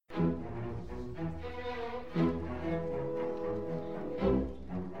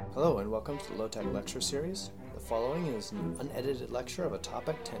welcome to the Low-Tech Lecture Series. The following is an unedited lecture of a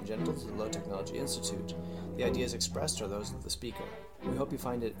topic tangential to the Low Technology Institute. The ideas expressed are those of the speaker. We hope you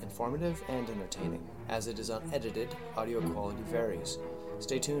find it informative and entertaining. As it is unedited, audio quality varies.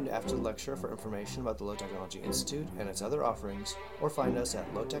 Stay tuned after the lecture for information about the Low Technology Institute and its other offerings, or find us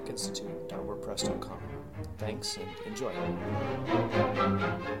at lowtechinstitute.wordpress.com. Thanks and enjoy.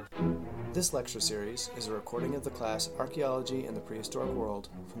 This lecture series is a recording of the class Archaeology in the Prehistoric World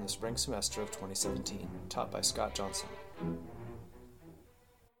from the spring semester of 2017, taught by Scott Johnson.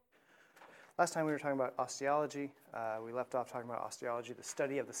 Last time we were talking about osteology. We left off talking about osteology, the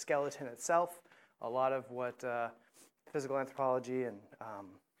study of the skeleton itself. A lot of what physical anthropology and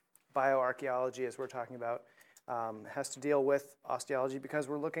bioarchaeology, as we're talking about, has to deal with osteology because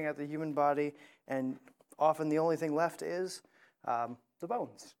we're looking at the human body, and often the only thing left is the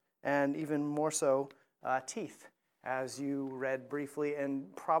bones, and even more so teeth, as you read briefly,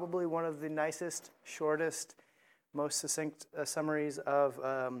 and probably one of the nicest, shortest, most succinct summaries of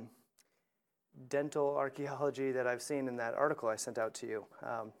dental archaeology that I've seen in that article I sent out to you.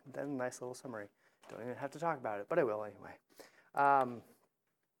 That's a nice little summary. Don't even have to talk about it, but I will anyway.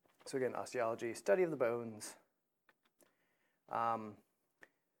 So again, osteology, study of the bones.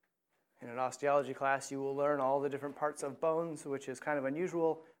 In an osteology class, you will learn all the different parts of bones, which is kind of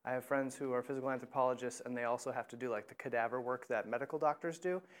unusual. I have friends who are physical anthropologists, and they also have to do like the cadaver work that medical doctors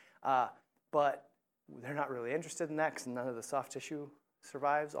do. But they're not really interested in that because none of the soft tissue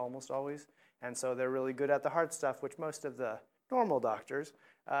survives, almost always. And so they're really good at the hard stuff, which most of the normal doctors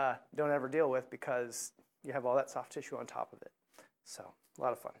don't ever deal with because you have all that soft tissue on top of it. So a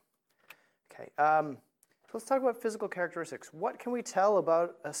lot of fun. Okay, so let's talk about physical characteristics. What can we tell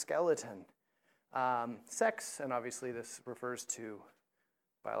about a skeleton? Sex, and obviously this refers to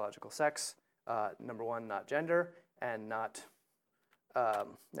biological sex. Number one, not gender, and not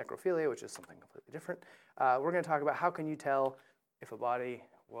necrophilia, which is something completely different. We're going to talk about how can you tell if a body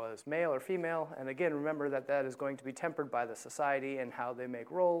was male or female, and again, remember that that is going to be tempered by the society and how they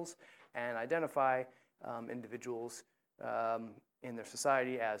make roles and identify individuals in their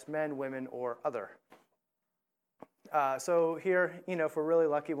society as men, women, or other. So here, if we're really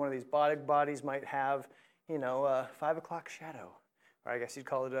lucky, one of these bodies might have, a 5 o'clock shadow, or I guess you'd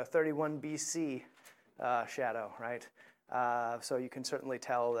call it a 31 BC shadow, right? So you can certainly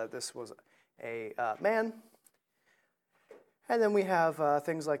tell that this was a man. And then we have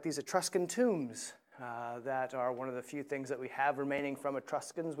things like these Etruscan tombs that are one of the few things that we have remaining from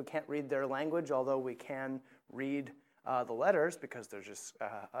Etruscans. We can't read their language, although we can read the letters because they're just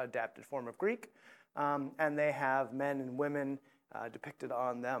an adapted form of Greek. And they have men and women depicted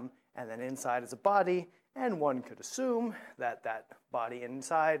on them, and then inside is a body, and one could assume that that body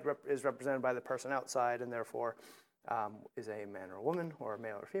inside is represented by the person outside, and therefore is a man or a woman, or a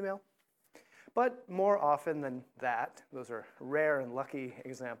male or female. But more often than that, those are rare and lucky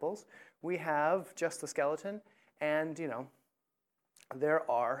examples, we have just the skeleton, and there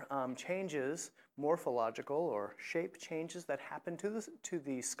are changes, morphological or shape changes that happen to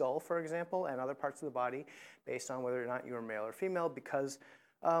the skull, for example, and other parts of the body based on whether or not you are male or female, because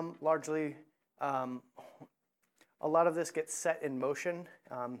largely a lot of this gets set in motion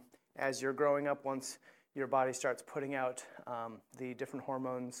as you're growing up. Once your body starts putting out the different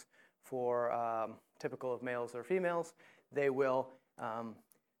hormones for typical of males or females, they will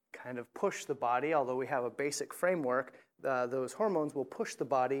kind of push the body, although we have a basic framework, those hormones will push the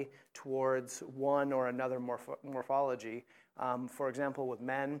body towards one or another morphology. For example, with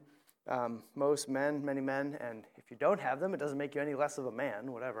men, most men, many men, and if you don't have them, it doesn't make you any less of a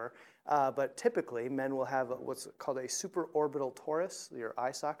man, whatever. But typically, men will have what's called a supraorbital torus. Your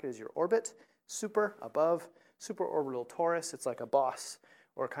eye socket is your orbit. Super, above, supraorbital torus. It's like a boss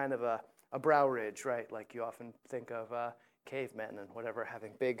or kind of a brow ridge, right? Like you often think of cavemen and whatever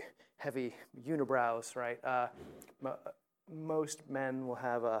having big, heavy unibrows, right? Most men will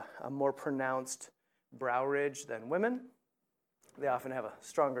have a more pronounced brow ridge than women. They often have a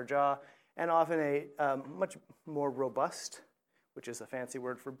stronger jaw and often a much more robust, which is a fancy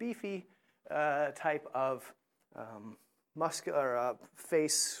word for beefy, type of muscular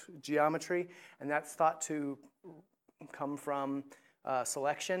face geometry, and that's thought to come from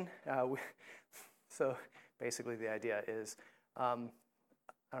selection. So basically the idea is, I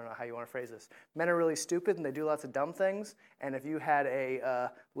don't know how you want to phrase this. Men are really stupid and they do lots of dumb things, and if you had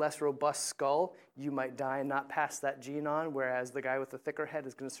a less robust skull, you might die and not pass that gene on, whereas the guy with the thicker head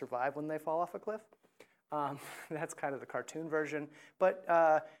is going to survive when they fall off a cliff. That's kind of the cartoon version, but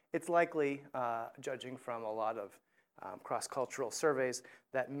it's likely, judging from a lot of cross-cultural surveys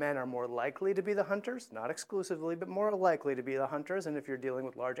that men are more likely to be the hunters, not exclusively, but more likely to be the hunters. And if you're dealing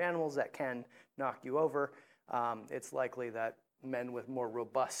with large animals that can knock you over, it's likely that men with more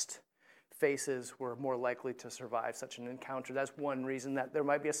robust faces were more likely to survive such an encounter. That's one reason that there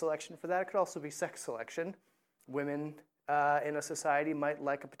might be a selection for that. It could also be sex selection. Women in a society might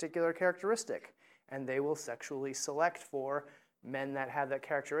like a particular characteristic, and they will sexually select for men that have that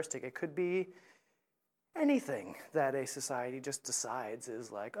characteristic. It could be anything that a society just decides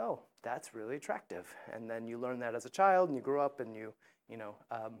is like, oh, that's really attractive. And then you learn that as a child, and you grow up, and your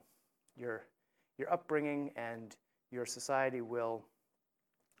upbringing and your society will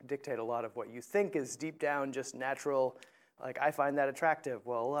dictate a lot of what you think is deep down just natural. Like, I find that attractive.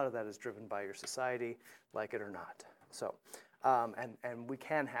 Well, a lot of that is driven by your society, like it or not. So, and we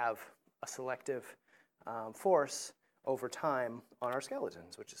can have a selective force over time on our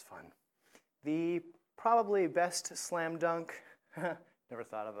skeletons, which is fun. The probably best slam dunk, never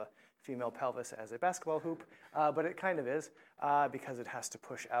thought of a female pelvis as a basketball hoop, but it kind of is because it has to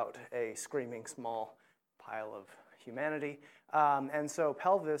push out a screaming small pile of humanity. And so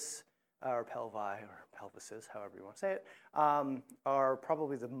pelvis, or pelvi, or pelvises, however you want to say it, are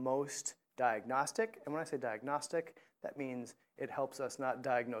probably the most diagnostic. And when I say diagnostic, that means it helps us not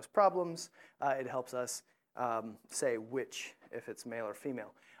diagnose problems. It helps us say which, if it's male or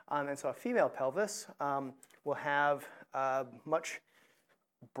female. And so a female pelvis will have a much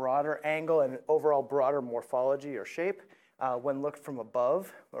broader angle and overall broader morphology or shape. When looked from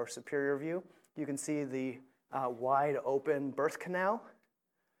above or superior view, you can see the wide open birth canal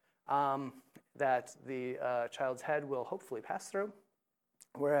that the child's head will hopefully pass through,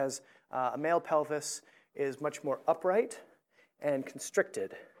 whereas a male pelvis is much more upright and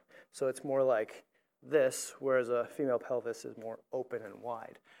constricted. So it's more like this, whereas a female pelvis is more open and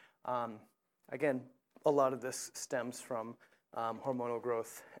wide. Again, a lot of this stems from hormonal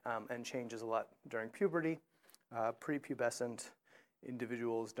growth and changes a lot during puberty. Prepubescent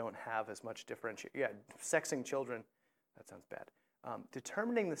individuals don't have as much differentiation. Yeah, sexing children, that sounds bad.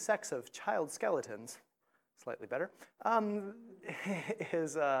 Determining the sex of child skeletons, slightly better,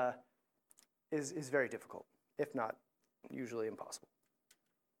 is very difficult, if not usually impossible,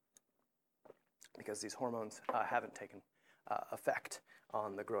 because these hormones haven't taken effect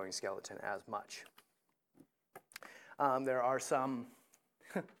on the growing skeleton as much. There are some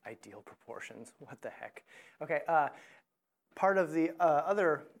ideal proportions. What the heck? Okay, part of the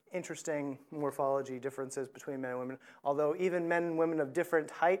other interesting morphology differences between men and women, although even men and women of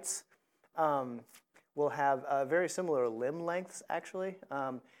different heights will have very similar limb lengths, actually.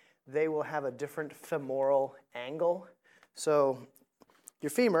 They will have a different femoral angle. So your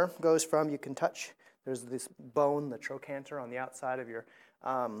femur goes from, you can touch, there's this bone, the trochanter on the outside of your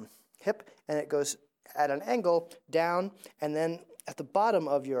hip, and it goes at an angle down, and then at the bottom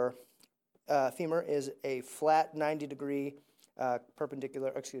of your femur is a flat 90-degree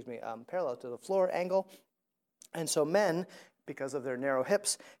parallel to the floor angle. And so men, because of their narrow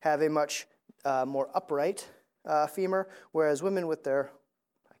hips, have a much more upright femur, whereas women with their,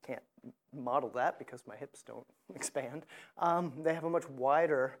 I can't model that because my hips don't expand, they have a much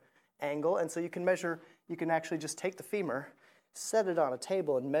wider angle. And so you can measure, you can actually just take the femur, set it on a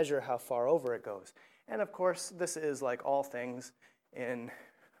table, and measure how far over it goes. And of course, this is like all things in,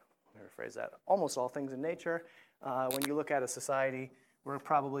 let me rephrase that, almost all things in nature. When you look at a society, we're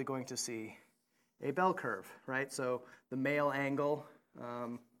probably going to see a bell curve, right? So the male angle,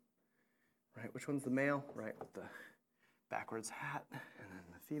 right, which one's the male? Right, with the backwards hat, and then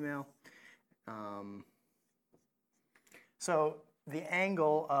the female. So the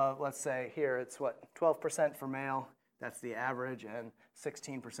angle of, let's say here, it's what, 12% for male, that's the average, and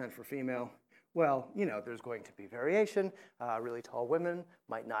 16% for female. Well, you know, there's going to be variation. Really tall women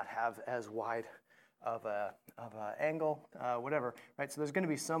might not have as wide of a angle, whatever, right? So there's going to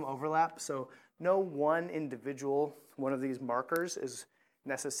be some overlap. So no one individual, one of these markers is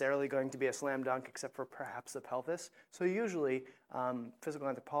necessarily going to be a slam dunk, except for perhaps the pelvis. So usually physical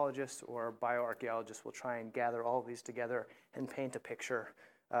anthropologists or bioarchaeologists will try and gather all of these together and paint a picture,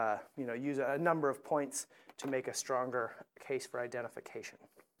 use a number of points to make a stronger case for identification.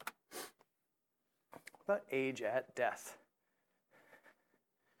 But age at death.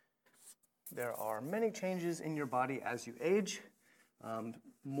 There are many changes in your body as you age,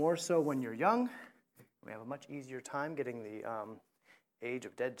 more so when you're young. We have a much easier time getting the age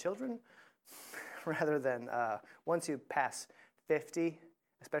of dead children rather than once you pass 50,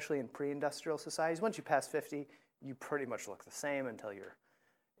 especially in pre-industrial societies. Once you pass 50, you pretty much look the same until you're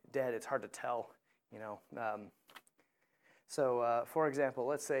dead. It's hard to tell, So for example,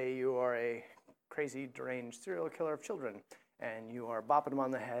 let's say you are a crazy, deranged serial killer of children, and you are bopping them on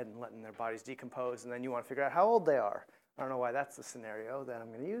the head and letting their bodies decompose, and then you want to figure out how old they are. I don't know why that's the scenario that I'm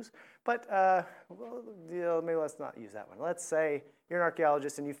going to use, but well, maybe let's not use that one. Let's say you're an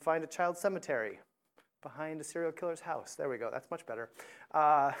archaeologist and you find a child cemetery behind a serial killer's house. There we go. That's much better.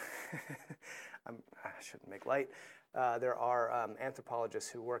 I shouldn't make light. There are anthropologists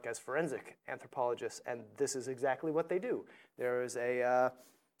who work as forensic anthropologists, and this is exactly what they do. There is a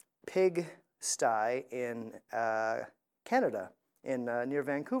pig sty in Canada, near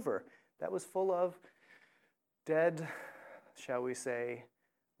Vancouver, that was full of dead, shall we say,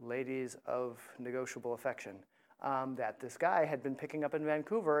 ladies of negotiable affection that this guy had been picking up in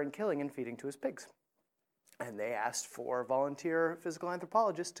Vancouver and killing and feeding to his pigs. And they asked for volunteer physical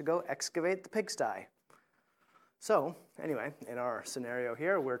anthropologists to go excavate the pigsty. So anyway, in our scenario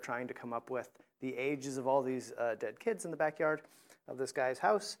here, we're trying to come up with the ages of all these dead kids in the backyard of this guy's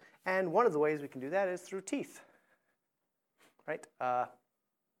house. And one of the ways we can do that is through teeth, right?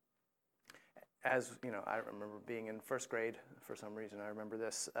 As you know, I remember being in first grade, for some reason I remember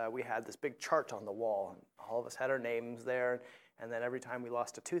this, we had this big chart on the wall. And all of us had our names there, and then every time we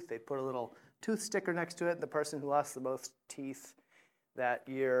lost a tooth, they'd put a little tooth sticker next to it, and the person who lost the most teeth that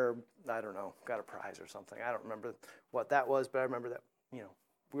year, I don't know, got a prize or something. I don't remember what that was, but I remember that, you know,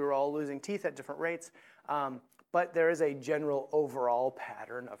 we were all losing teeth at different rates. But there is a general overall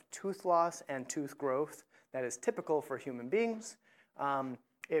pattern of tooth loss and tooth growth that is typical for human beings.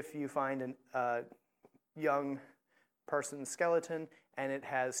 If you find a young person's skeleton and it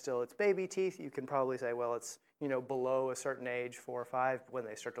has still its baby teeth, you can probably say, well, it's, you know, below a certain age, 4 or 5, when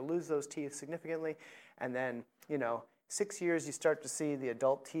they start to lose those teeth significantly. And then, you know, 6 years, you start to see the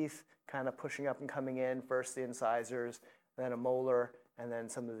adult teeth kind of pushing up and coming in, first the incisors, then a molar, and then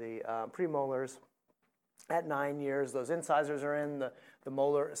some of the premolars. At 9 years, those incisors are in, the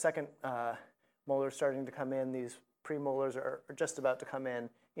molar, second molar starting to come in, these premolars are just about to come in.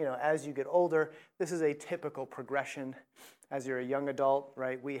 You know, as you get older, this is a typical progression. As you're a young adult,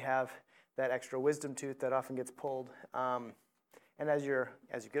 right, we have that extra wisdom tooth that often gets pulled. And as you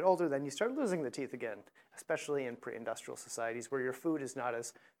get older, then you start losing the teeth again, especially in pre-industrial societies where your food is not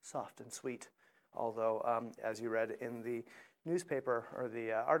as soft and sweet. Although, as you read in the newspaper or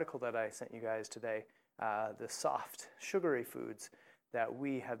the article that I sent you guys today, the soft, sugary foods that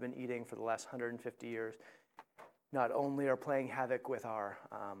we have been eating for the last 150 years not only are playing havoc with our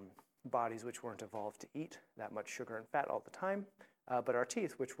bodies, which weren't evolved to eat that much sugar and fat all the time, but our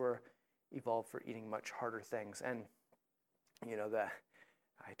teeth, which were evolved for eating much harder things. And you know,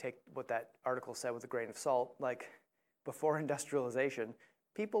 I take what that article said with a grain of salt. Like, before industrialization,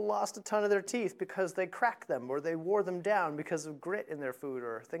 people lost a ton of their teeth because they cracked them or they wore them down because of grit in their food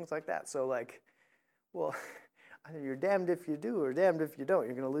or things like that. So, like, well, either you're damned if you do or damned if you don't.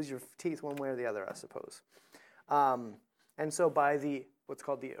 You're going to lose your teeth one way or the other, I suppose. And so by what's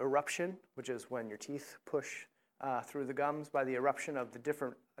called the eruption, which is when your teeth push through the gums, by the eruption of the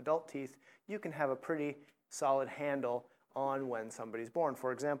different adult teeth, you can have a pretty solid handle on when somebody's born.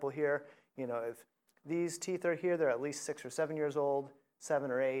 For example, here, you know, if these teeth are here, they're at least 6 or 7 years old,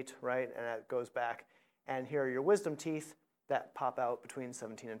 7 or 8, right? And that goes back. And here are your wisdom teeth that pop out between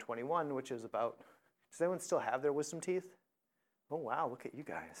 17 and 21, which is about, does anyone still have their wisdom teeth? Oh, wow, look at you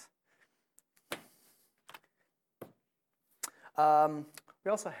guys. We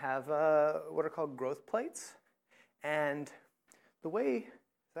also have what are called growth plates. And the way,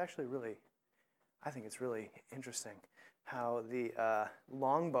 it's actually really, I think it's really interesting how the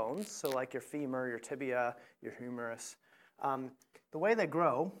long bones, so like your femur, your tibia, your humerus, the way they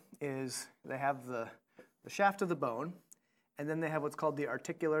grow is they have the shaft of the bone, and then they have what's called the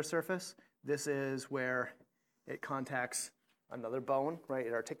articular surface. This is where it contacts another bone, right?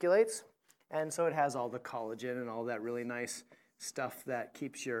 It articulates, and so it has all the collagen and all that really nice stuff that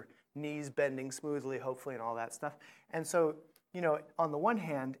keeps your knees bending smoothly, hopefully, and all that stuff. And so, you know, on the one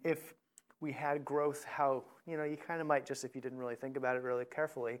hand, if we had growth, how, you know, you kind of might just, if you didn't really think about it really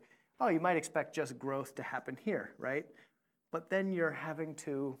carefully, oh, you might expect just growth to happen here, right? But then you're having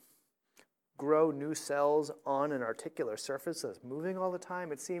to grow new cells on an articular surface that's moving all the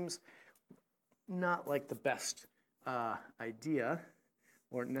time. It seems not like the best idea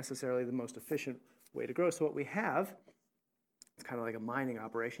or necessarily the most efficient way to grow. So what we have, it's kind of like a mining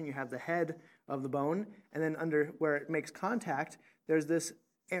operation. You have the head of the bone, and then under where it makes contact, there's this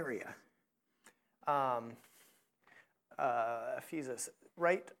area, epiphysis,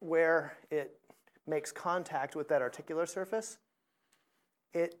 right where it makes contact with that articular surface.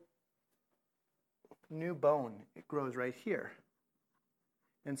 New bone, it grows right here.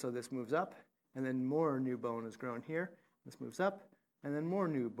 And so this moves up, and then more new bone is grown here. This moves up, and then more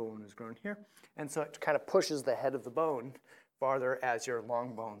new bone is grown here. And so it kind of pushes the head of the bone farther as your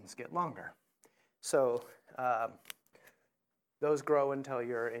long bones get longer. So those grow until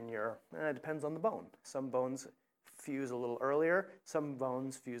you're in your, it depends on the bone. Some bones fuse a little earlier, some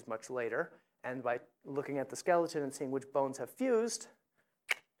bones fuse much later. And by looking at the skeleton and seeing which bones have fused,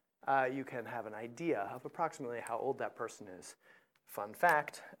 you can have an idea of approximately how old that person is. Fun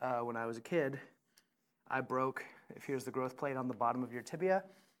fact, when I was a kid, I broke, if here's the growth plate on the bottom of your tibia,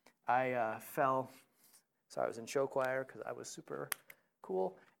 I fell, so I was in show choir because I was super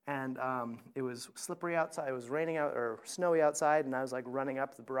cool, and it was slippery outside, it was raining out, or snowy outside, and I was like running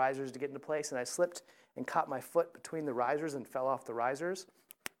up the risers to get into place, and I slipped and caught my foot between the risers and fell off the risers.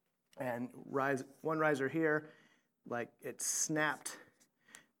 And one riser here, like it snapped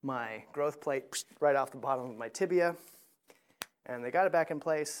my growth plate right off the bottom of my tibia. And they got it back in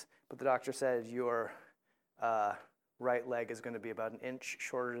place, but the doctor said your right leg is going to be about an inch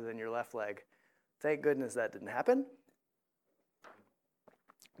shorter than your left leg. Thank goodness that didn't happen.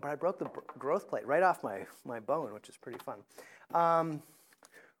 But I broke the growth plate right off my bone, which is pretty fun.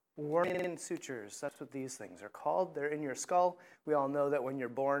 Wormian sutures, that's what these things are called. They're in your skull. We all know that when you're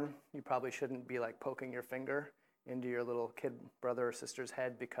born, you probably shouldn't be like poking your finger into your little kid brother or sister's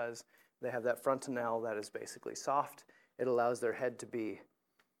head because they have that frontanelle that is basically soft. It allows their head to be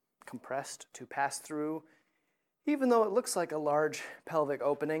compressed to pass through. Even though it looks like a large pelvic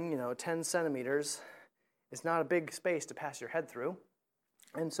opening, 10 centimeters, it's not a big space to pass your head through.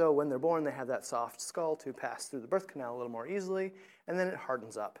 And so when they're born, they have that soft skull to pass through the birth canal a little more easily, and then it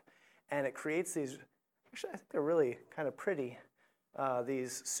hardens up. And it creates these, actually I think they're really kind of pretty,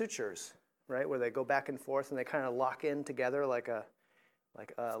 these sutures, right, where they go back and forth and they kind of lock in together like a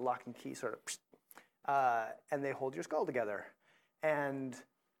lock and key sort of, and they hold your skull together. And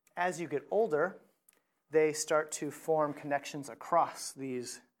as you get older, they start to form connections across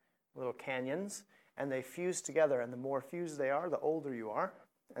these little canyons, and they fuse together, and the more fused they are, the older you are.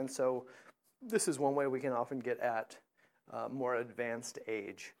 And so this is one way we can often get at more advanced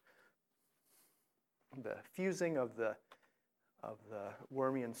age. The fusing of the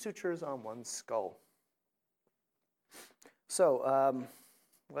Wormian sutures on one's skull. So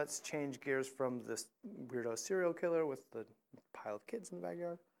let's change gears from this weirdo serial killer with the pile of kids in the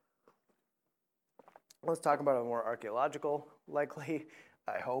backyard. Let's talk about a more archaeological, likely,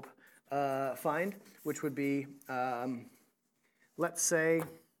 I hope, find, which would be, let's say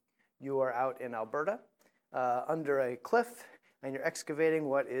you are out in Alberta under a cliff and you're excavating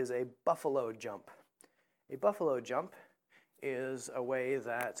what is a buffalo jump. A buffalo jump is a way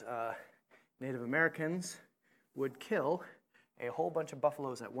that Native Americans would kill a whole bunch of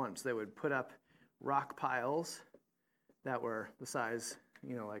buffaloes at once. They would put up rock piles that were the size,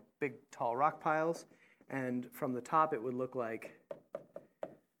 like big, tall rock piles, and from the top it would look like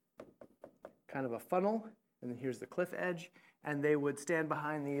kind of a funnel, and then here's the cliff edge, and they would stand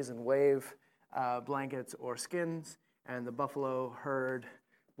behind these and wave blankets or skins, and the buffalo herd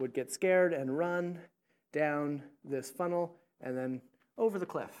would get scared and run down this funnel and then over the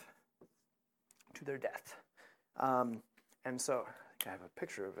cliff to their death. And so, I have a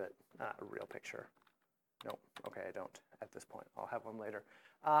picture of it, not a real picture. No, okay, I don't at this point. I'll have one later.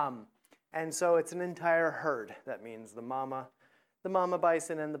 And so it's an entire herd. That means the mama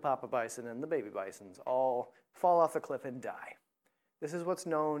bison and the papa bison and the baby bisons all fall off the cliff and die. This is what's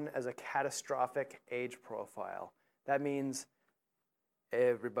known as a catastrophic age profile. That means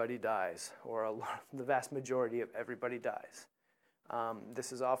everybody dies, or the vast majority of everybody dies.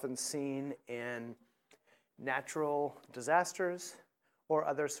 This is often seen in natural disasters or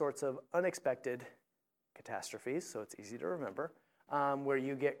other sorts of unexpected catastrophes, so it's easy to remember, where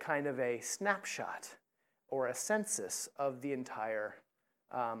you get kind of a snapshot or a census of the entire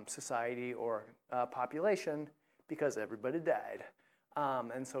society or population because everybody died.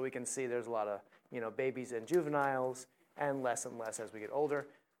 And so we can see there's a lot of babies and juveniles and less as we get older,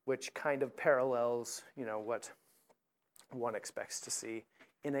 which kind of parallels what one expects to see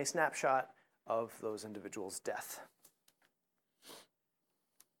in a snapshot of those individuals' death.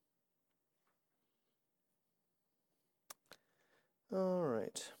 All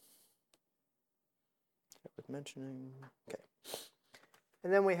right. With mentioning, okay.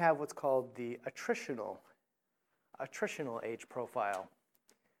 And then we have what's called the attritional age profile.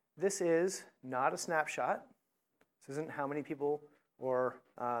 This is not a snapshot. This isn't how many people or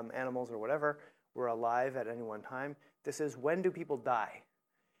animals or whatever were alive at any one time. This is when do people die.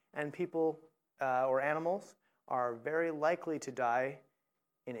 And people or animals are very likely to die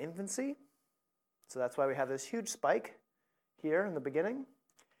in infancy. So that's why we have this huge spike here in the beginning.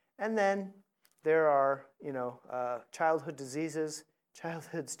 And then there are, childhood diseases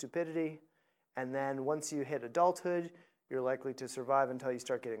childhood stupidity, and then once you hit adulthood, you're likely to survive until you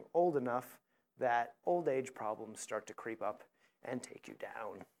start getting old enough that old age problems start to creep up and take you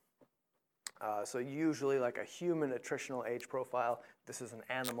down. So usually like a human attritional age profile, this is an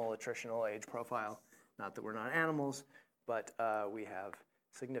animal attritional age profile. Not that we're not animals, but we have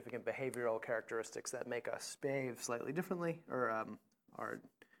significant behavioral characteristics that make us behave slightly differently, or are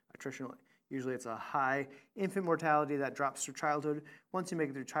attritional. Usually it's a high infant mortality that drops through childhood. Once you make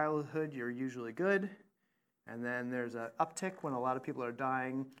it through childhood, you're usually good. And then there's an uptick when a lot of people are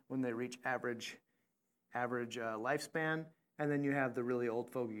dying when they reach average lifespan. And then you have the really old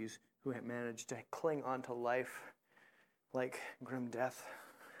fogies who have managed to cling onto life like grim death.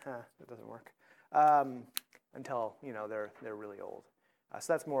 It doesn't work. Until, they're really old.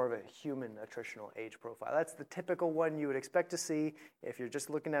 So that's more of a human attritional age profile. That's the typical one you would expect to see if you're just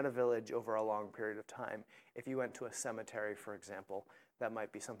looking at a village over a long period of time. If you went to a cemetery, for example, that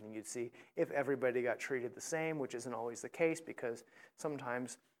might be something you'd see. If everybody got treated the same, which isn't always the case, because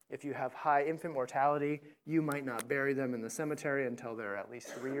sometimes if you have high infant mortality, you might not bury them in the cemetery until they're at least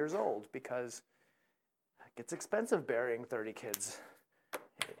 3 years old, because it gets expensive burying 30 kids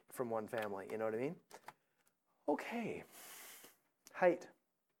from one family, you know what I mean? Okay. Height.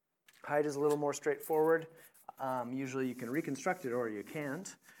 Height is a little more straightforward. Usually you can reconstruct it or you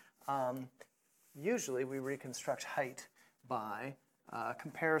can't. Usually we reconstruct height by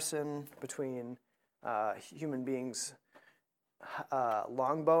comparison between human beings'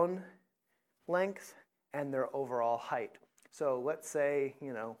 long bone length and their overall height. So let's say,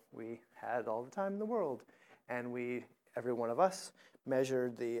 we had all the time in the world and every one of us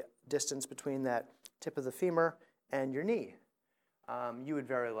measured the distance between that tip of the femur and your knee. You would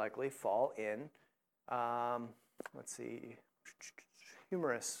very likely fall in,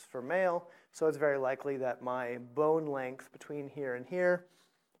 humerus for male. So it's very likely that my bone length between here and here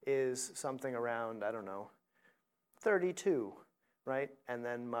is something around, 32, right? And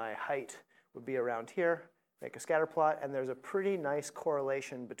then my height would be around here. Make a scatter plot, and there's a pretty nice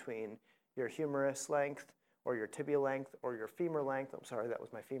correlation between your humerus length or your tibia length or your femur length. I'm sorry, that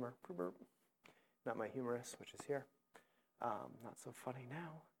was my femur. Not my humerus, which is here. Not so funny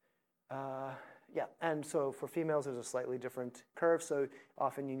now. And so for females, there's a slightly different curve. So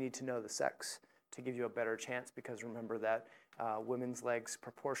often you need to know the sex to give you a better chance, because remember that women's legs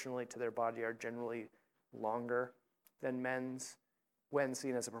proportionally to their body are generally longer than men's when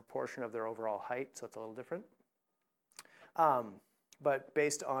seen as a proportion of their overall height. So it's a little different. But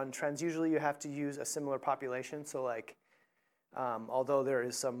based on trends, usually you have to use a similar population. So although there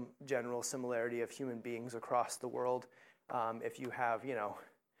is some general similarity of human beings across the world, if you have,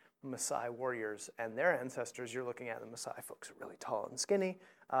 Maasai warriors and their ancestors, you're looking at the Maasai folks are really tall and skinny.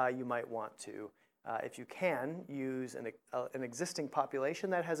 You might want to, if you can, use an existing population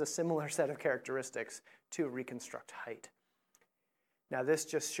that has a similar set of characteristics to reconstruct height. Now this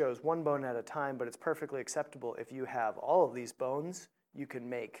just shows one bone at a time, but it's perfectly acceptable if you have all of these bones. You can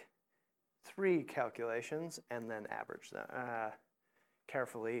make 3 calculations and then average them,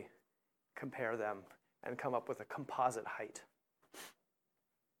 carefully compare them, and come up with a composite height.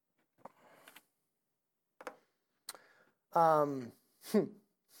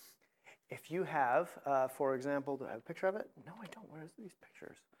 If you have, for example, do I have a picture of it? No, I don't. Where's these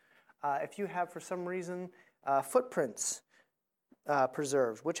pictures? If you have, for some reason, footprints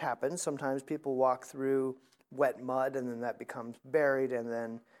preserved, which happens. Sometimes people walk through wet mud and then that becomes buried, and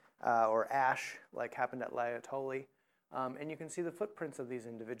then or ash, like happened at Laetoli. And you can see the footprints of these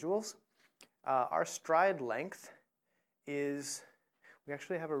individuals. Our stride length is, we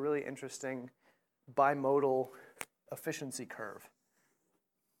actually have a really interesting bimodal efficiency curve.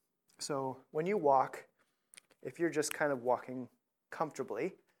 So when you walk, if you're just kind of walking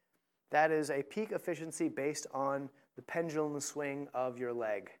comfortably, that is a peak efficiency based on the pendulum swing of your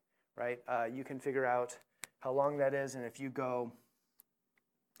leg, right? You can figure out how long that is, and if you go,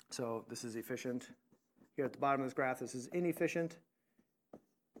 so this is efficient. Here at the bottom of this graph, this is inefficient.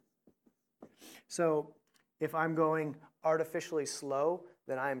 So if I'm going artificially slow,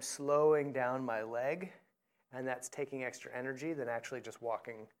 then I'm slowing down my leg, and that's taking extra energy than actually just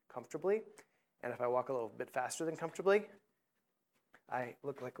walking comfortably. And if I walk a little bit faster than comfortably, I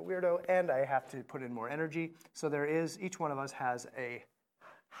look like a weirdo, and I have to put in more energy. So each one of us has a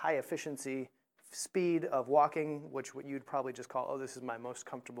high efficiency speed of walking, which you'd probably just call, this is my most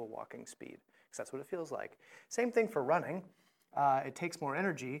comfortable walking speed, because that's what it feels like. Same thing for running. It takes more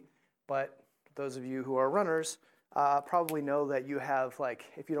energy, but those of you who are runners probably know that you have,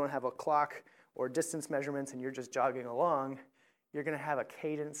 if you don't have a clock or distance measurements and you're just jogging along, you're going to have a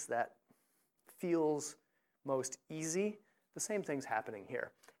cadence that feels most easy. the same thing's happening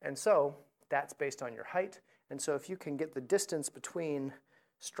here. And so that's based on your height. And so if you can get the distance between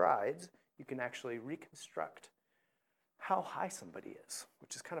strides, you can actually reconstruct how high somebody is,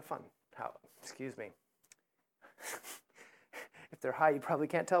 which is kind of fun. Excuse me. If they're high, you probably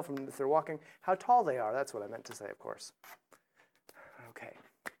can't tell from if they're walking how tall they are. That's what I meant to say, of course. Okay.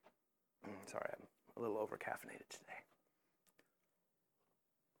 Sorry, I'm a little over-caffeinated today.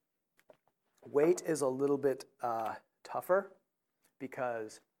 Weight is a little bit tougher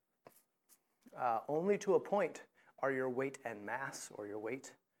because only to a point are your weight and mass, or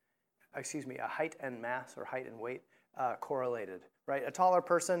height and mass or height and weight correlated, right? A taller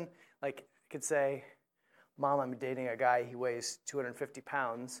person, like, could say, Mom, I'm dating a guy, he weighs 250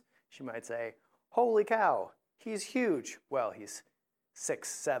 pounds. She might say, holy cow, he's huge. Well, he's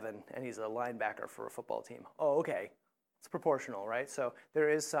 6'7", and he's a linebacker for a football team. Oh, okay. It's proportional, right? So there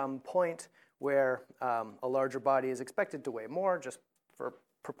is some point where a larger body is expected to weigh more just for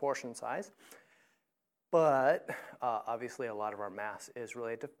proportion size. But obviously a lot of our mass is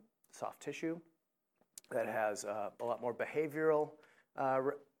related to soft tissue that has a lot more behavioral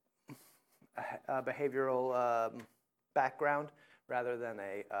background rather than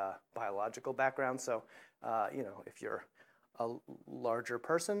a biological background. So, if you're a larger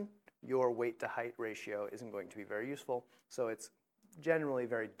person, your weight to height ratio isn't going to be very useful. So it's generally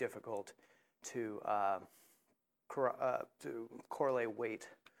very difficult to correlate weight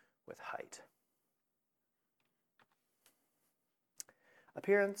with height.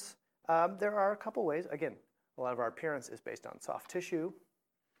 Appearance. There are a couple ways. Again, a lot of our appearance is based on soft tissue.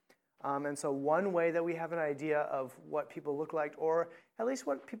 And so one way that we have an idea of what people look like, or at least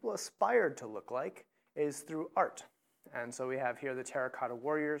what people aspired to look like, is through art. And so we have here the terracotta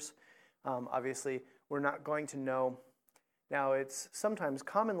warriors. Obviously, we're not going to know. Now, it's sometimes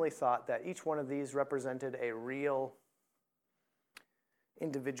commonly thought that each one of these represented a real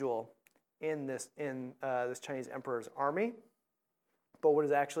individual in this Chinese emperor's army. But what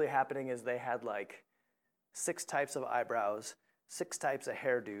is actually happening is they had like 6 types of eyebrows, 6 types of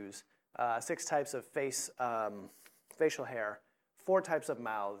hairdos, 6 types of facial hair, 4 types of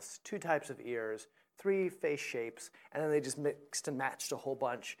mouths, 2 types of ears, 3 face shapes, and then they just mixed and matched a whole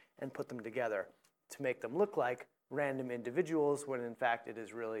bunch and put them together to make them look like random individuals, when in fact it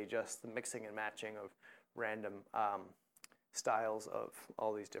is really just the mixing and matching of random styles of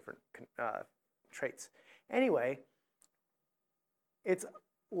all these different traits. Anyway, it's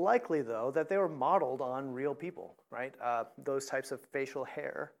likely, though, that they were modeled on real people, right? Those types of facial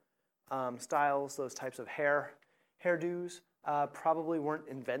hair styles, those types of hairdos probably weren't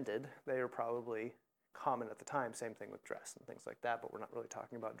invented. They were probably common at the time. Same thing with dress and things like that, but we're not really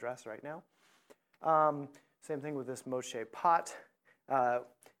talking about dress right now. Same thing with this moche pot.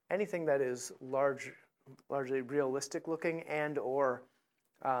 Anything that is largely realistic looking and or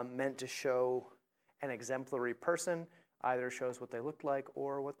meant to show an exemplary person either shows what they looked like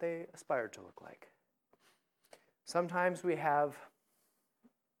or what they aspired to look like. Sometimes we have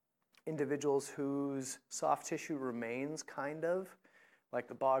individuals whose soft tissue remains kind of, like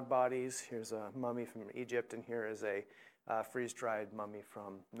the bog bodies. Here's a mummy from Egypt, and here is a freeze-dried mummy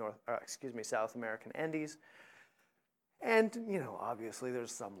from South American Andes. And, obviously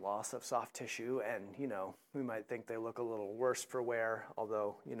there's some loss of soft tissue, and, we might think they look a little worse for wear,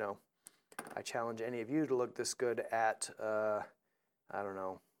 although, I challenge any of you to look this good at,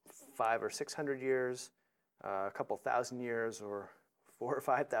 500 or 600 years, a couple thousand years, or 4,000 or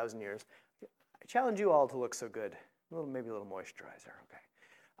 5,000 years. I challenge you all to look so good. Maybe a little moisturizer, okay.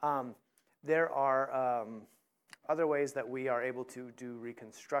 There are other ways that we are able to do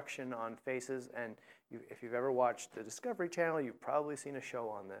reconstruction on faces, and if you've ever watched the Discovery Channel, you've probably seen a show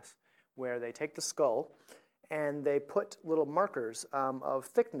on this, where they take the skull and they put little markers of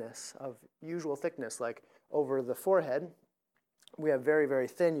thickness, of usual thickness, like over the forehead. We have very, very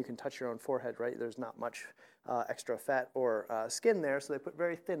thin. You can touch your own forehead, right? There's not much extra fat or skin there, so they put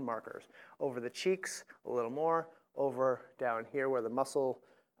very thin markers. Over the cheeks, a little more. Over down here where the muscle,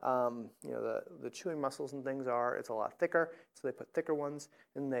 the chewing muscles and things are, it's a lot thicker, so they put thicker ones,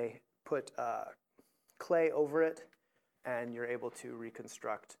 and they put clay over it, and you're able to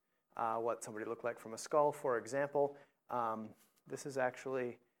reconstruct what somebody looked like from a skull. For example, this is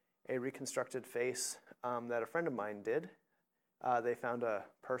actually a reconstructed face that a friend of mine did. They found a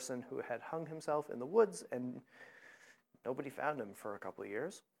person who had hung himself in the woods, and nobody found him for a couple of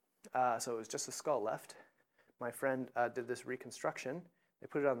years. So it was just a skull left. My friend did this reconstruction. They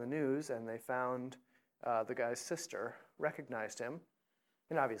put it on the news, and they found the guy's sister recognized him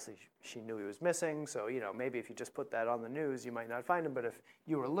And obviously she knew he was missing, so maybe if you just put that on the news, you might not find him. But if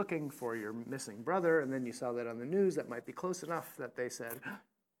you were looking for your missing brother and then you saw that on the news, that might be close enough that they said,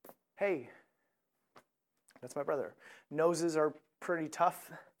 hey, that's my brother. Noses are pretty tough.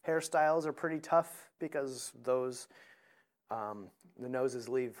 Hairstyles are pretty tough because those, the noses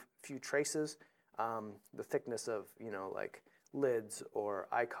leave few traces. The thickness of, like lids or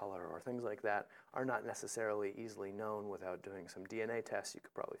eye color or things like that are not necessarily easily known. Without doing some DNA tests, you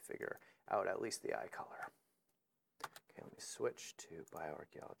could probably figure out at least the eye color. Okay, let me switch to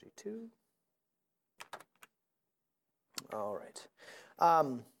bioarchaeology 2. All right.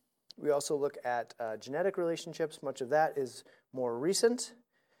 We also look at genetic relationships. Much of that is more recent.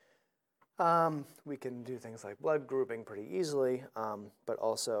 We can do things like blood grouping pretty easily, but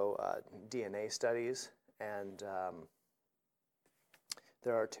also DNA studies. And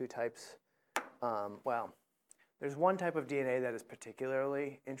there are two types. There's one type of DNA that is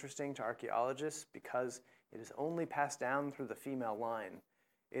particularly interesting to archaeologists because it is only passed down through the female line.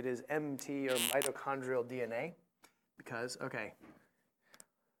 It is MT, or mitochondrial DNA, because, okay,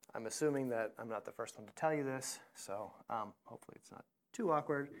 I'm assuming that I'm not the first one to tell you this, so hopefully it's not too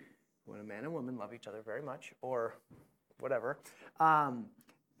awkward. When a man and woman love each other very much, or whatever, and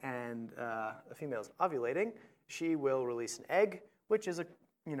the female is ovulating, she will release an egg, which is a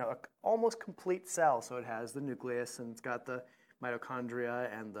almost complete cell. So it has the nucleus, and it's got the mitochondria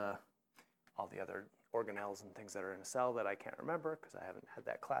and all the other organelles and things that are in a cell that I can't remember because I haven't had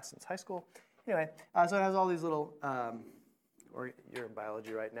that class since high school. Anyway, so it has all these little, or you're in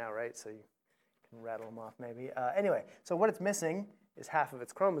biology right now, right? So you can rattle them off maybe. Anyway, so what it's missing is half of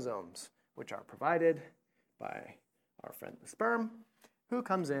its chromosomes, which are provided by our friend the sperm, who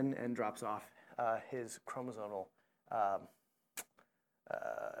comes in and drops off his chromosomal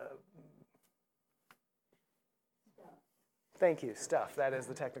thank you, stuff. That is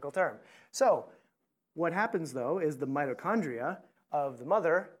the technical term. So what happens, though, is the mitochondria of the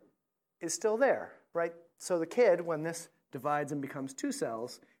mother is still there, right? So the kid, when this divides and becomes 2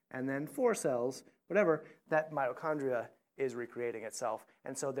 cells, and then 4 cells, whatever, that mitochondria is recreating itself.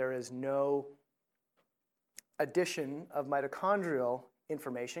 And so there is no addition of mitochondrial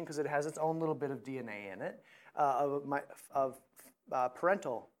information because it has its own little bit of DNA in it, of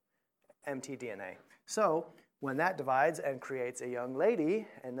parental mtDNA. So when that divides and creates a young lady,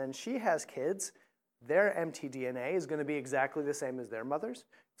 and then she has kids, their mtDNA is going to be exactly the same as their mother's.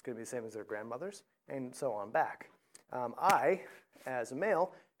 It's going to be the same as their grandmother's, and so on back. I, as a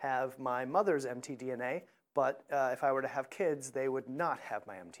male, have my mother's mtDNA, but if I were to have kids, they would not have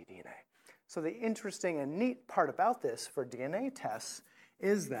my mtDNA. So the interesting and neat part about this for DNA tests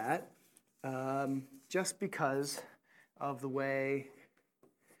is that just because of the way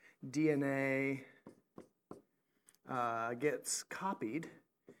DNA gets copied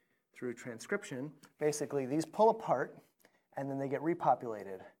through transcription, basically these pull apart and then they get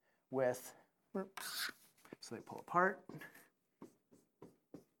repopulated with, so they pull apart,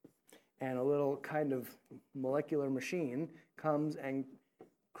 and a little kind of molecular machine comes and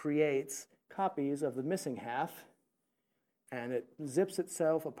creates copies of the missing half, and it zips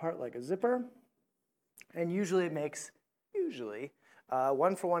itself apart like a zipper, and usually it makes,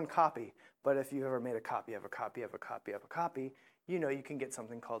 one-for-one copy. But if you ever made a copy of a copy of a copy of a copy, you can get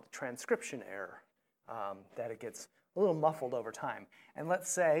something called transcription error, that it gets a little muffled over time. And let's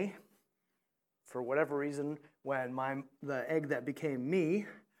say, for whatever reason, when the egg that became me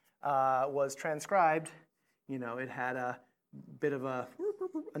was transcribed, it had a bit of a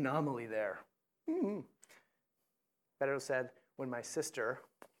anomaly there. Better said, when my sister,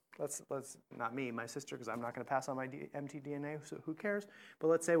 let's not me, my sister, because I'm not going to pass on my mtDNA, so who cares? But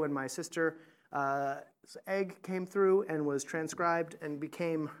let's say when my sister's egg came through and was transcribed and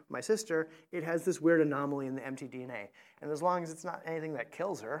became my sister, it has this weird anomaly in the mtDNA. And as long as it's not anything that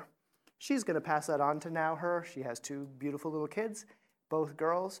kills her, she's going to pass that on to now her. She has 2 beautiful little kids, both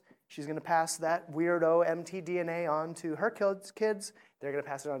girls. She's going to pass that weirdo mtDNA on to her kids. They're going to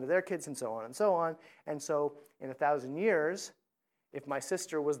pass it on to their kids, and so on and so on. And so in 1,000 years, if my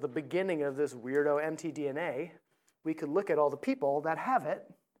sister was the beginning of this weirdo mtDNA, we could look at all the people that have it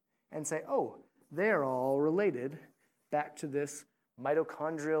and say, oh, they're all related back to this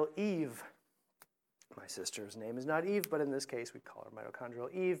mitochondrial Eve. My sister's name is not Eve, but in this case we call her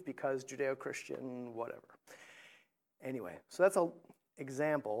mitochondrial Eve because Judeo-Christian, whatever. Anyway, so that's an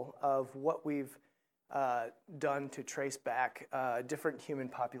example of what we've done to trace back different human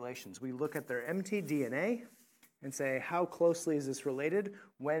populations. We look at their mtDNA and say, how closely is this related?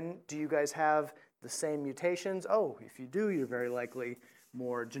 When do you guys have the same mutations? Oh, if you do, you're very likely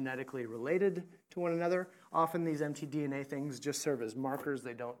more genetically related to one another. Often these mtDNA things just serve as markers.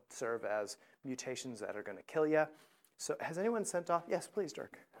 They don't serve as mutations that are going to kill you. So has anyone sent off? Yes, please,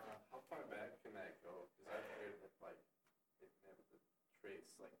 Dirk. How far back can that go? Because I've heard that like they can have the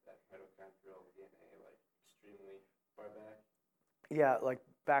traits like that mitochondrial DNA like extremely far back. Yeah, like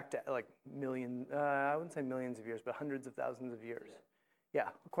back to like I wouldn't say millions of years, but hundreds of thousands of years. Yeah,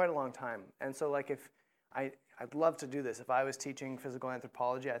 quite a long time. And so like if I'd love to do this. If I was teaching physical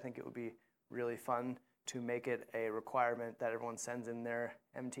anthropology, I think it would be really fun to make it a requirement that everyone sends in their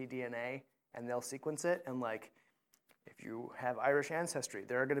mtDNA and they'll sequence it. And like, if you have Irish ancestry,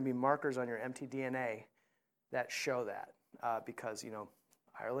 there are going to be markers on your mtDNA that show that because, you know,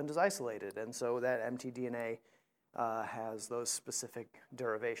 Ireland is isolated. And so that mtDNA has those specific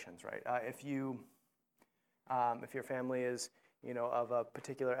derivations, right? If your family is, you know, of a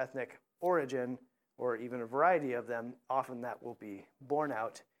particular ethnic origin, or even a variety of them, often that will be borne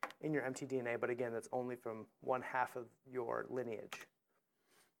out in your mtDNA, but again, that's only from one half of your lineage.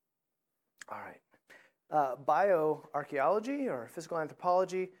 All right. Bioarchaeology, or physical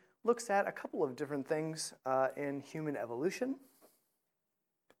anthropology, looks at a couple of different things in human evolution.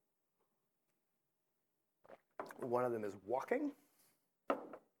 One of them is walking.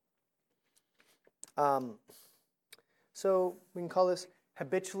 So we can call this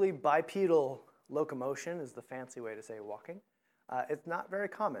habitually bipedal locomotion is the fancy way to say walking. It's not very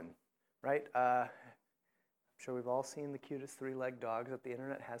common, right? I'm sure we've all seen the cutest three-legged dogs that the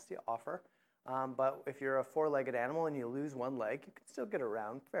internet has to offer. But if you're a four-legged animal and you lose one leg, you can still get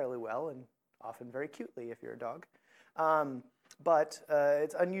around fairly well and often very cutely if you're a dog. But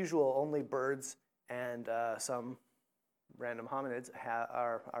it's unusual. Only birds and some random hominids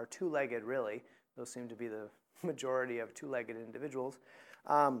are two-legged, really. Those seem to be the majority of two-legged individuals.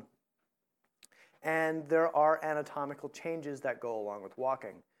 And there are anatomical changes that go along with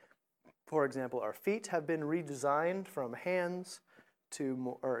walking. For example, our feet have been redesigned from hands to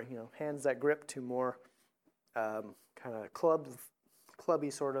more, or hands that grip to more kind of clubby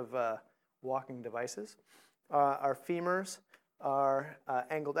sort of walking devices. Our femurs are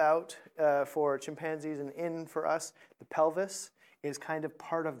angled out for chimpanzees and in for us. The pelvis is kind of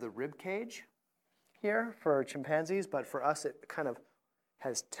part of the rib cage here for chimpanzees, but for us it kind of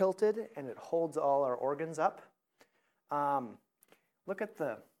has tilted and it holds all our organs up. Look at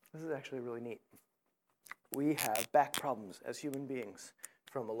this is actually really neat. We have back problems as human beings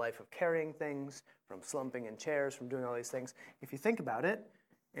from a life of carrying things, from slumping in chairs, from doing all these things. If you think about it,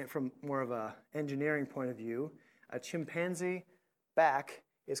 and from more of an engineering point of view, a chimpanzee back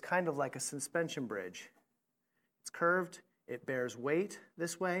is kind of like a suspension bridge. It's curved, it bears weight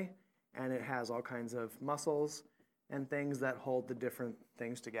this way, and it has all kinds of muscles and things that hold the different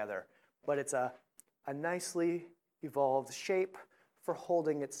things together. But it's a nicely evolved shape for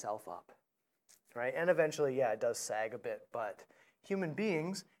holding itself up, right? And eventually, yeah, it does sag a bit, but human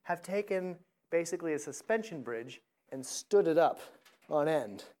beings have taken basically a suspension bridge and stood it up on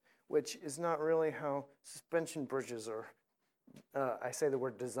end, which is not really how suspension bridges are, I say the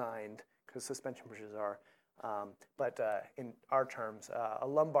word designed, because suspension bridges are, but in our terms, a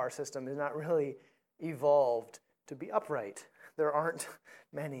lumbar system is not really evolved to be upright. There aren't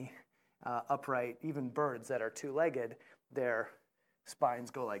many upright, even birds that are two-legged. Their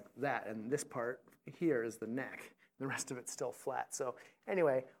spines go like that, and this part here is the neck. The rest of it's still flat. So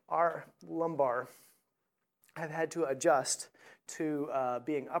anyway, our lumbar have had to adjust to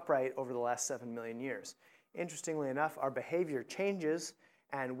being upright over the last 7 million years. Interestingly enough, our behavior changes,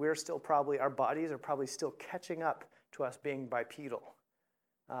 and our bodies are probably still catching up to us being bipedal.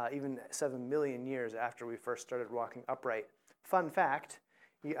 Even 7 million years after we first started walking upright. Fun fact,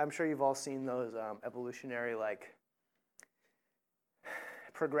 I'm sure you've all seen those evolutionary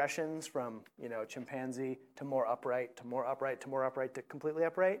progressions from chimpanzee to more upright, to more upright, to more upright, to completely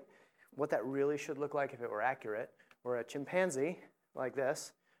upright. What that really should look like if it were accurate, or a chimpanzee like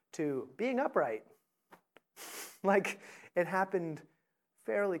this to being upright. Like it happened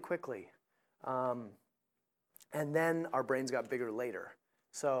fairly quickly. And then our brains got bigger later.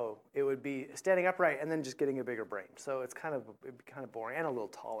 So it would be standing upright and then just getting a bigger brain. So it'd be kind of boring and a little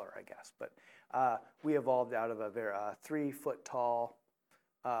taller, I guess. But we evolved out of a very 3-foot tall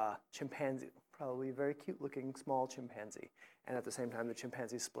chimpanzee, probably a very cute looking small chimpanzee. And at the same time, the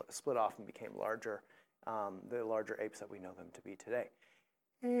chimpanzees split off and became larger, the larger apes that we know them to be today.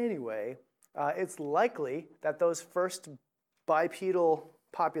 Anyway, it's likely that those first bipedal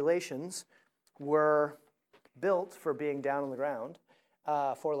populations were built for being down on the ground,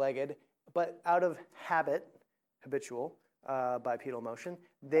 four-legged, but out of habitual bipedal motion,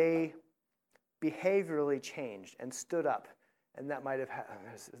 they behaviorally changed and stood up And that might have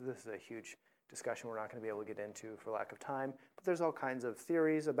this is a huge discussion we're not going to be able to get into for lack of time. But there's all kinds of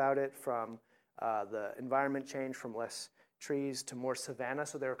theories about it, from the environment change from less trees to more savanna,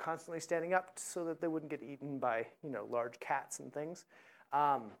 so they were constantly standing up so that they wouldn't get eaten by large cats and things.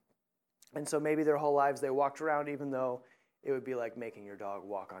 And so maybe their whole lives they walked around, even though it would be like making your dog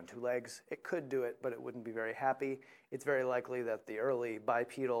walk on two legs. It could do it, but it wouldn't be very happy. It's very likely that the early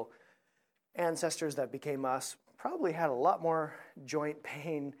bipedal ancestors that became us probably had a lot more joint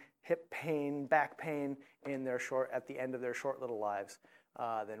pain, hip pain, back pain at the end of their short little lives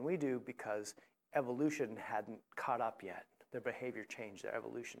than we do, because evolution hadn't caught up yet. Their behavior changed. Their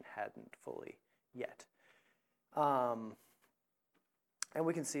evolution hadn't fully yet. And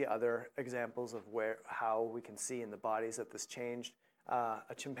we can see other examples of how we can see in the bodies that this changed.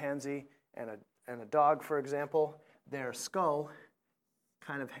 A chimpanzee and a dog, for example, their skull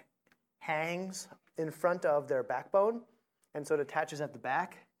kind of hangs in front of their backbone, and so it attaches at the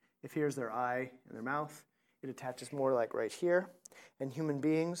back. If here's their eye and their mouth, it attaches more like right here. And human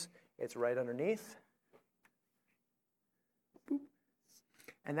beings, it's right underneath. Boop.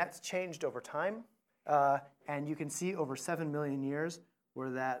 And that's changed over time. And you can see over 7 million years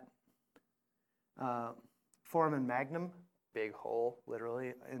where that foramen magnum, big hole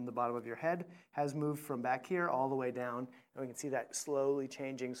literally in the bottom of your head, has moved from back here all the way down. And we can see that slowly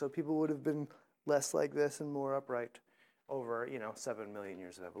changing. So people would have been less like this and more upright over 7 million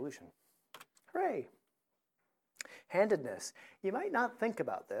years of evolution. Hooray! Handedness. You might not think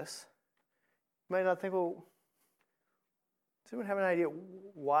about this. You might not think, well, does anyone have an idea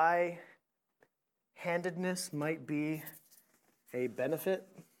why handedness might be a benefit?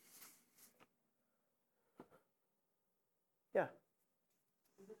 Yeah.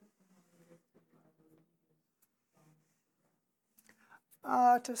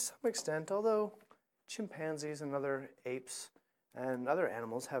 To some extent, although chimpanzees and other apes and other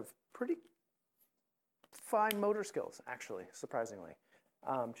animals have pretty fine motor skills, actually, surprisingly.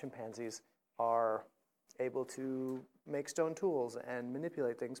 Chimpanzees are able to make stone tools and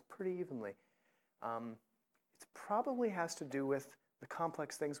manipulate things pretty evenly. It probably has to do with the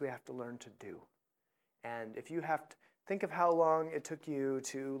complex things we have to learn to do. And if you have to think of how long it took you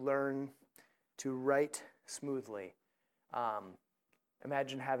to learn to write smoothly,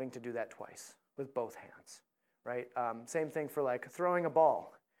 imagine having to do that twice with both hands, right? Same thing for like throwing a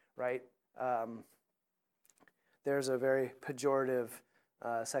ball, right? There's a very pejorative,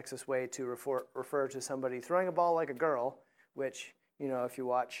 sexist way to refer to somebody throwing a ball like a girl, which, if you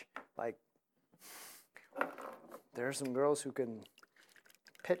watch, like, there are some girls who can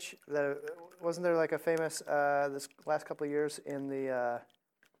pitch. Wasn't there like a famous, this last couple of years in the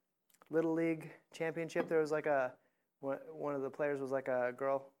Little League Championship, there was like one of the players was like a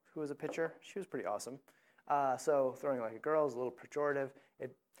girl who was a pitcher. She was pretty awesome. So throwing like a girl is a little pejorative.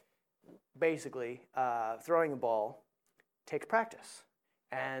 Basically, throwing a ball takes practice.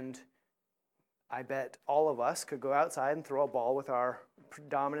 And I bet all of us could go outside and throw a ball with our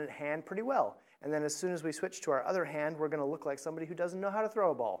dominant hand pretty well. And then as soon as we switch to our other hand, we're going to look like somebody who doesn't know how to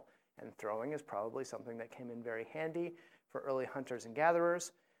throw a ball. And throwing is probably something that came in very handy for early hunters and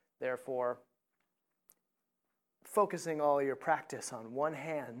gatherers. Therefore, focusing all your practice on one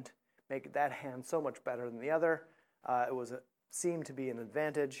hand, make that hand so much better than the other. It seemed to be an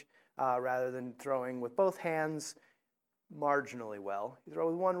advantage rather than throwing with both hands marginally well. You throw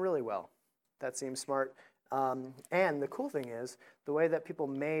with one really well. That seems smart. And the cool thing is, the way that people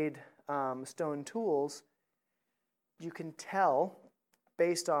made stone tools, you can tell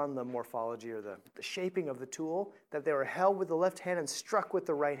based on the morphology or the shaping of the tool that they were held with the left hand and struck with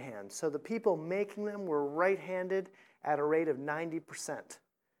the right hand. So the people making them were right-handed at a rate of 90%.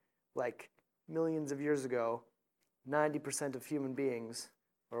 Like millions of years ago, 90% of human beings,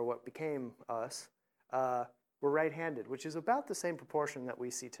 or what became us, were right-handed, which is about the same proportion that we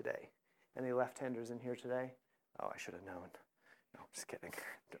see today. Any left-handers in here today? Oh, I should have known. No, I'm just kidding.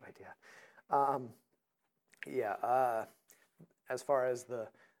 Good idea. As far as the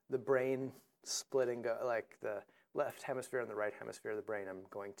brain splitting, like the left hemisphere and the right hemisphere of the brain, I'm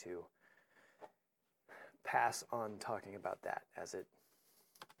going to pass on talking about that as it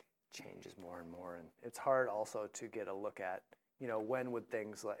changes more and more. And it's hard also to get a look at, when would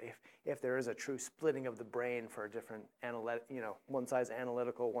things, like if there is a true splitting of the brain for a different one side's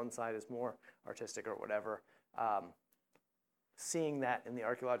analytical, one side is more artistic or whatever. Seeing that in the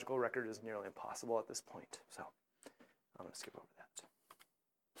archaeological record is nearly impossible at this point. So I'm going to skip over that.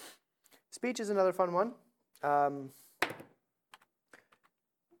 Speech is another fun one.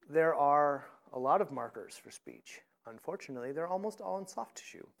 There are a lot of markers for speech. Unfortunately, they're almost all in soft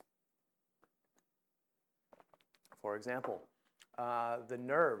tissue. For example, The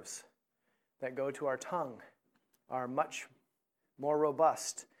nerves that go to our tongue are much more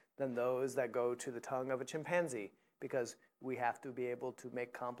robust than those that go to the tongue of a chimpanzee, because we have to be able to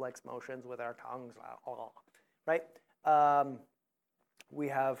make complex motions with our tongues, right?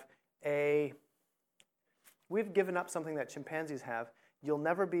 We've given up something that chimpanzees have. You'll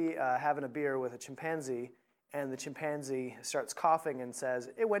never be having a beer with a chimpanzee and the chimpanzee starts coughing and says,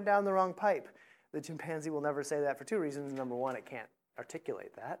 "It went down the wrong pipe." The chimpanzee will never say that for two reasons. Number one, it can't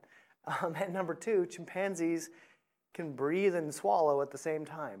articulate that. And number two, chimpanzees can breathe and swallow at the same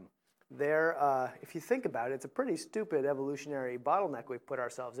time. If you think about it, it's a pretty stupid evolutionary bottleneck we've put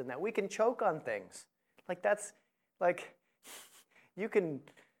ourselves in, that we can choke on things. You can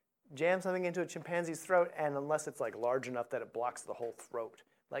jam something into a chimpanzee's throat, and unless it's large enough that it blocks the whole throat,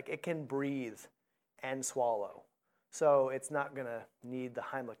 it can breathe and swallow. So it's not going to need the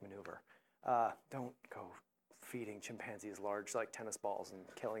Heimlich maneuver. Don't go feeding chimpanzees large tennis balls and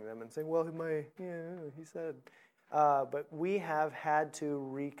killing them and saying, "Well, he said." But we have had to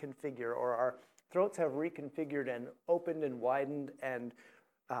reconfigure, or our throats have reconfigured and opened and widened and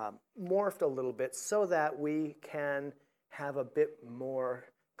morphed a little bit so that we can have a bit more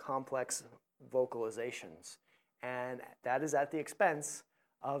complex vocalizations. And that is at the expense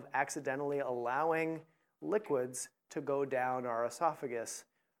of accidentally allowing liquids to go down our esophagus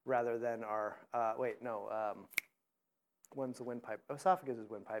rather than our, one's the windpipe. Esophagus is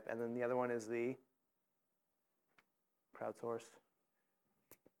windpipe, and then the other one is the crowdsource.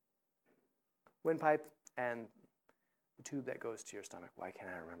 Windpipe and the tube that goes to your stomach. Why can't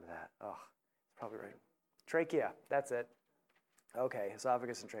I remember that? Oh, it's probably right. Trachea, that's it. Okay,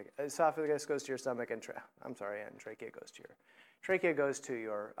 esophagus and trachea. Esophagus goes to your stomach, and trachea goes to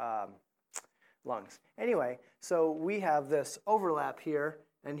your lungs. Anyway, so we have this overlap here,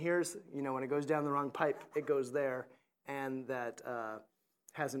 and here's, when it goes down the wrong pipe, it goes there, and that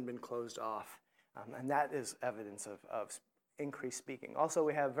hasn't been closed off. And that is evidence of increased speaking. Also,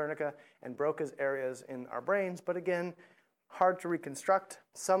 we have Wernicke and Broca's areas in our brains, but again, hard to reconstruct.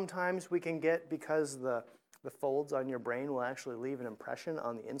 Sometimes we can get, because the folds on your brain will actually leave an impression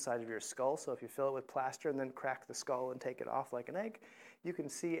on the inside of your skull. So if you fill it with plaster and then crack the skull and take it off like an egg, you can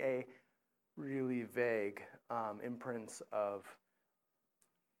see a really vague imprints of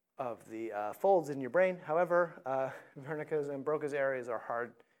the folds in your brain. However, Wernicke's and Broca's areas are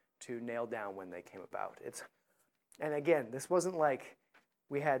hard to nail down when they came about. And again, this wasn't like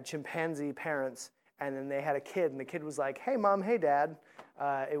we had chimpanzee parents and then they had a kid and the kid was like, "Hey mom, hey dad."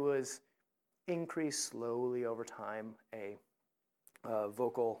 It was increased slowly over time. A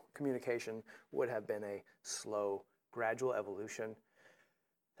vocal communication would have been a slow, gradual evolution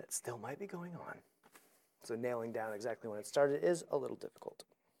that still might be going on. So nailing down exactly when it started is a little difficult.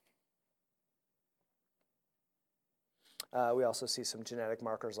 We also see some genetic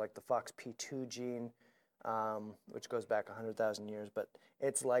markers like the FOXP2 gene, which goes back 100,000 years, but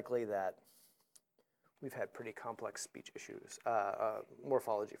it's likely that we've had pretty complex speech issues,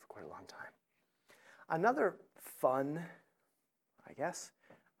 morphology for quite a long time. Another fun, I guess,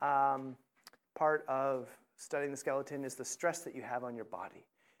 part of studying the skeleton is the stress that you have on your body.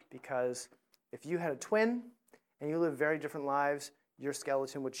 Because if you had a twin and you live very different lives, your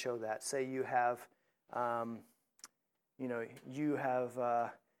skeleton would show that. Say you have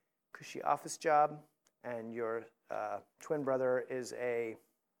a cushy office job, and your twin brother is a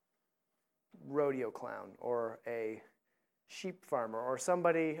rodeo clown, or a sheep farmer, or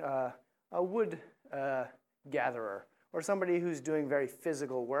somebody, a wood gatherer, or somebody who's doing very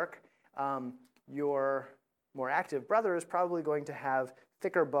physical work. Your more active brother is probably going to have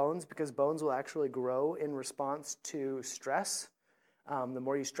thicker bones, because bones will actually grow in response to stress. The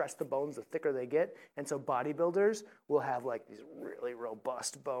more you stress the bones, the thicker they get. And so bodybuilders will have these really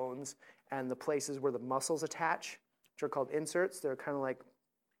robust bones, and the places where the muscles attach, which are called inserts, they're kind of like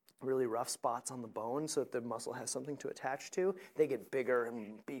really rough spots on the bone, so that the muscle has something to attach to. They get bigger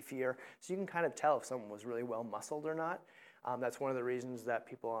and beefier. So you can kind of tell if someone was really well muscled or not. That's one of the reasons that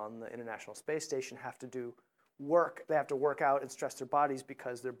people on the International Space Station have to do work. They have to work out and stress their bodies,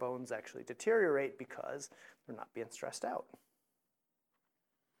 because their bones actually deteriorate because they're not being stressed out.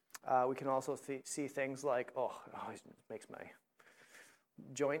 We can also see things like, it makes my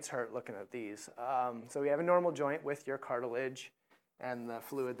joints hurt looking at these. So we have a normal joint with your cartilage and the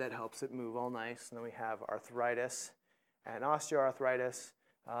fluid that helps it move all nice. And then we have arthritis and osteoarthritis,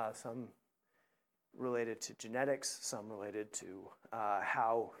 some related to genetics, some related to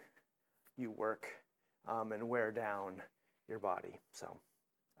how you work and wear down your body. So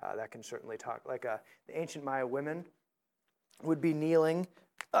that can certainly talk. The ancient Maya women would be kneeling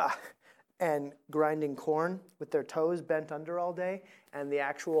and grinding corn with their toes bent under all day, and the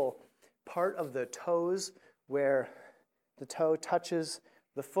actual part of the toes where the toe touches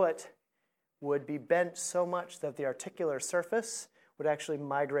the foot would be bent so much that the articular surface would actually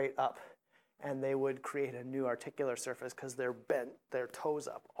migrate up, and they would create a new articular surface because they're bent their toes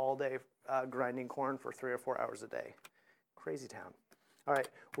up all day grinding corn for 3 or 4 hours a day. Crazy town. All right,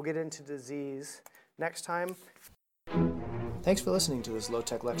 we'll get into disease next time. Thanks for listening to this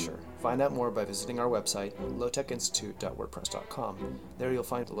low-tech lecture. Find out more by visiting our website, lowtechinstitute.wordpress.com. There you'll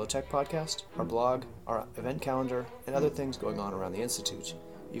find the Low-Tech podcast, our blog, our event calendar, and other things going on around the Institute.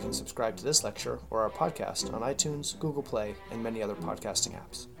 You can subscribe to this lecture or our podcast on iTunes, Google Play, and many other podcasting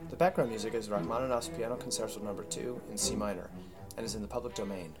apps. The background music is Rachmaninoff's Piano Concerto No. 2 in C minor and is in the public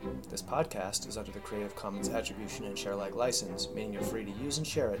domain. This podcast is under the Creative Commons Attribution and Share Alike license, meaning you're free to use and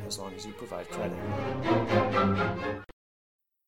share it as long as you provide credit.